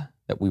people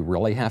that we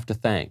really have to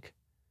thank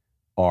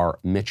are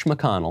Mitch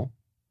McConnell.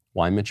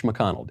 Why Mitch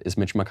McConnell? Is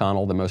Mitch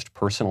McConnell the most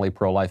personally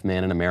pro-life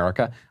man in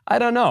America? I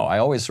don't know. I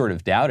always sort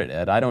of doubted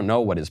it. I don't know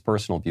what his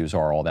personal views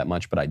are all that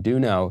much, but I do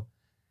know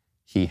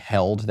he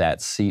held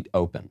that seat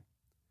open.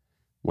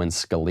 When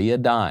Scalia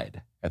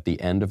died at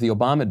the end of the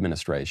Obama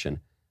administration,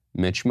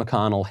 Mitch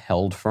McConnell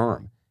held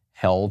firm,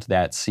 held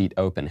that seat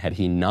open. Had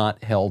he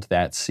not held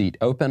that seat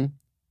open,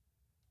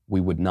 we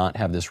would not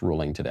have this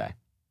ruling today.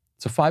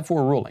 It's a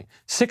 5-4 ruling.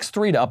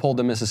 6-3 to uphold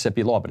the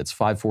Mississippi law, but it's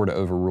 5-4 to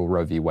overrule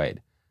Roe v.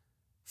 Wade.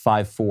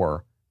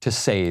 5-4 to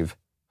save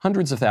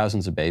hundreds of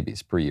thousands of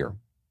babies per year.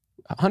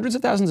 Hundreds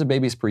of thousands of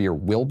babies per year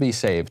will be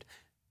saved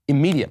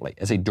immediately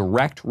as a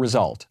direct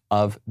result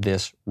of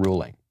this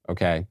ruling,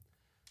 okay?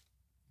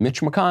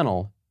 Mitch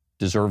McConnell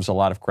deserves a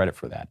lot of credit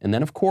for that. And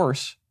then, of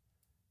course,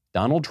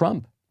 Donald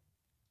Trump.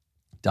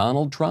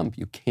 Donald Trump,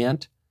 you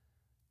can't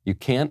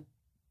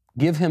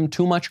give him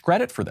too much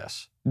credit for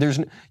this.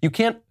 You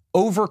can't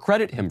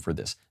overcredit him for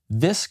this.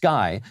 This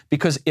guy,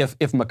 because if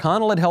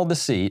McConnell had held the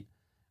seat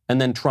and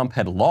then Trump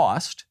had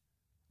lost,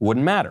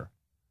 wouldn't matter.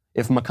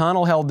 If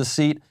McConnell held the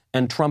seat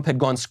and Trump had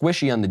gone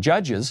squishy on the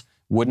judges,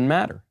 wouldn't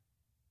matter.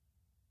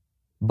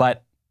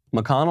 But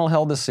McConnell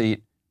held the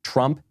seat.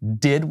 Trump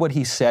did what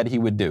he said he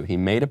would do. He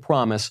made a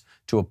promise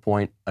to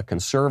appoint a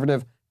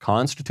conservative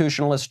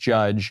constitutionalist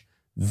judge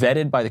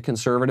vetted by the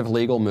conservative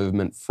legal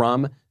movement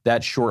from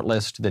that short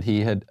list that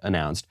he had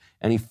announced,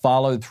 and he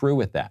followed through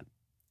with that.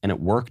 And it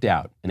worked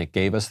out, and it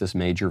gave us this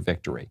major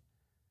victory.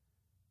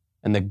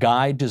 And the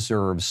guy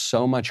deserves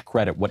so much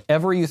credit.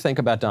 Whatever you think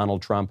about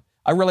Donald Trump,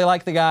 I really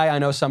like the guy. I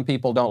know some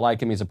people don't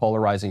like him. He's a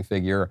polarizing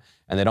figure,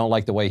 and they don't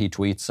like the way he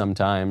tweets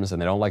sometimes,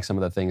 and they don't like some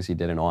of the things he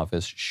did in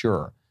office.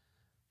 Sure.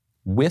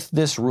 With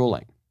this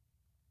ruling,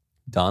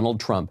 Donald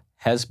Trump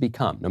has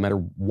become, no matter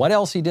what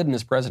else he did in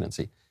his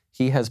presidency,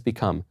 he has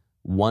become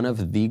one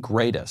of the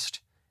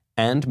greatest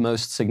and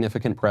most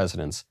significant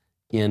presidents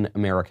in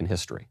American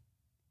history.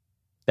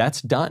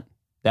 That's done.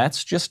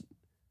 That's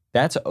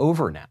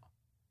over now.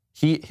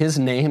 His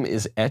name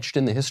is etched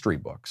in the history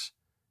books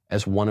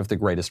as one of the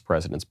greatest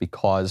presidents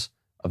because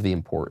of the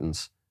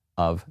importance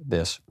of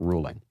this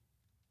ruling.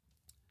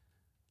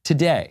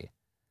 Today,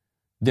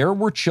 there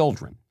were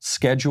children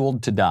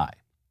scheduled to die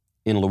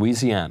in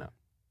Louisiana,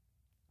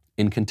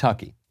 in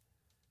Kentucky,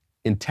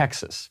 in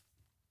Texas,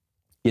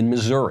 in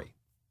Missouri,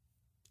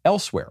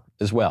 elsewhere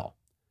as well.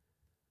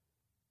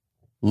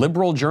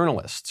 Liberal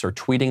journalists are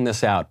tweeting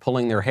this out,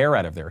 pulling their hair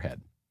out of their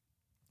head.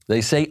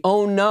 They say,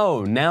 oh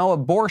no, now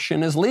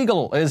abortion is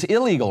illegal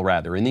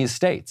in these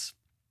states.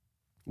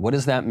 What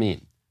does that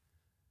mean?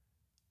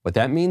 What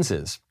that means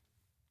is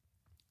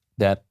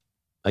that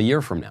a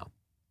year from now,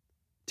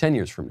 10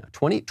 years from now,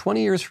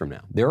 20 years from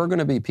now, there are going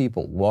to be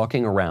people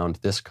walking around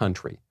this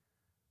country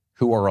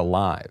who are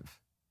alive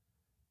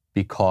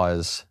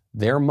because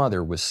their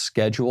mother was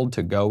scheduled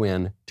to go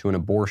in to an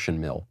abortion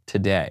mill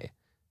today,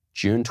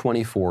 June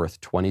 24th,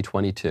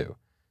 2022.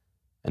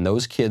 And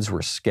those kids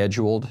were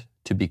scheduled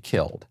to be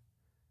killed.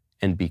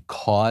 And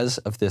because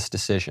of this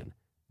decision,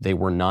 they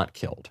were not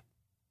killed.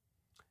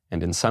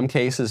 And in some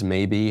cases,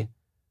 maybe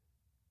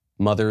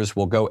mothers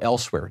will go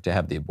elsewhere to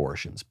have the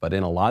abortions. But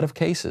in a lot of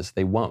cases,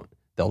 they won't.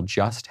 They'll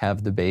just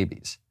have the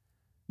babies.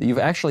 You've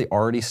actually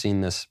already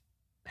seen this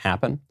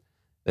happen.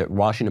 The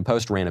Washington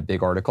Post ran a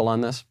big article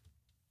on this.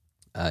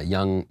 A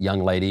young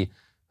lady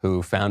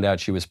who found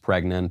out she was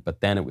pregnant, but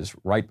then it was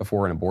right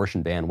before an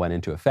abortion ban went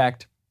into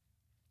effect,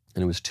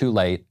 and it was too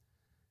late,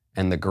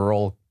 and the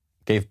girl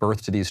gave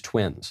birth to these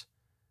twins.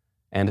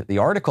 And the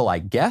article, I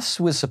guess,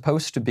 was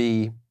supposed to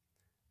be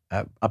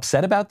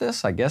upset about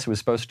this. I guess it was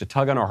supposed to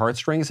tug on our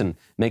heartstrings and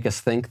make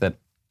us think that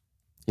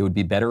it would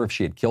be better if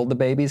she had killed the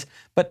babies.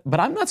 But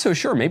I'm not so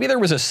sure. Maybe there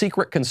was a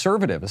secret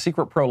conservative, a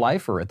secret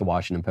pro-lifer at the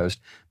Washington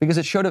Post, because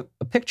it showed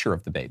a picture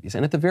of the babies.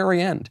 And at the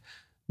very end,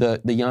 the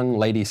young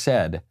lady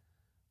said,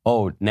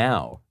 oh,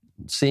 now,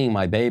 seeing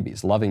my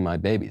babies, loving my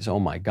babies, oh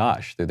my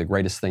gosh, they're the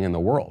greatest thing in the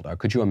world.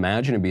 Could you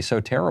imagine? It'd be so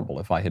terrible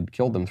if I had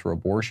killed them through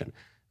abortion.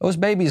 Those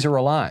babies are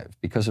alive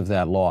because of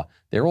that law.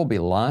 There will be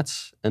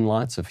lots and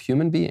lots of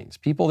human beings,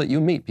 people that you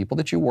meet, people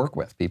that you work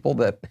with, people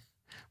that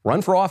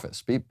run for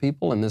office,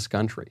 people in this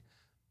country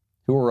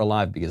who are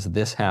alive because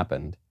this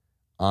happened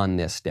on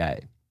this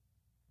day.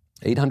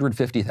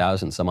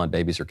 850,000 some odd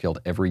babies are killed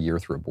every year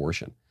through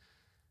abortion.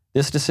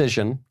 This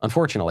decision,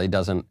 unfortunately,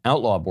 doesn't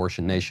outlaw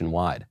abortion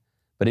nationwide,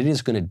 but it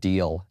is going to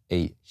deal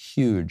a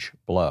huge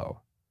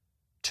blow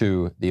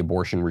to the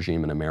abortion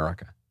regime in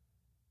America.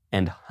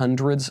 And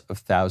hundreds of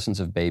thousands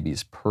of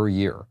babies per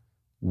year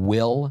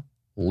will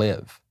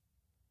live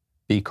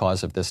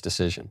because of this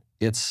decision.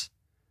 It's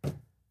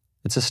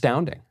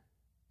astounding.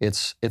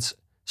 It's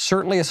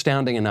certainly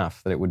astounding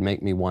enough that it would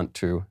make me want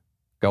to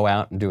go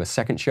out and do a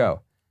second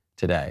show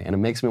today. And it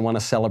makes me want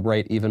to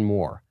celebrate even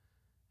more.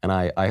 And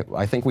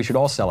I think we should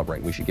all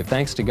celebrate. We should give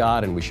thanks to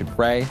God, and we should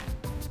pray,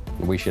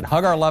 and we should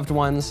hug our loved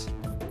ones,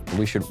 and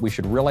we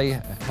should really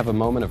have a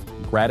moment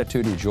of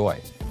gratitude and joy.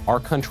 Our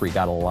country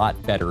got a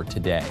lot better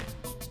today.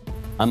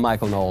 I'm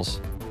Michael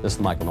Knowles. This is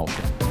The Michael Knowles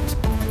Show.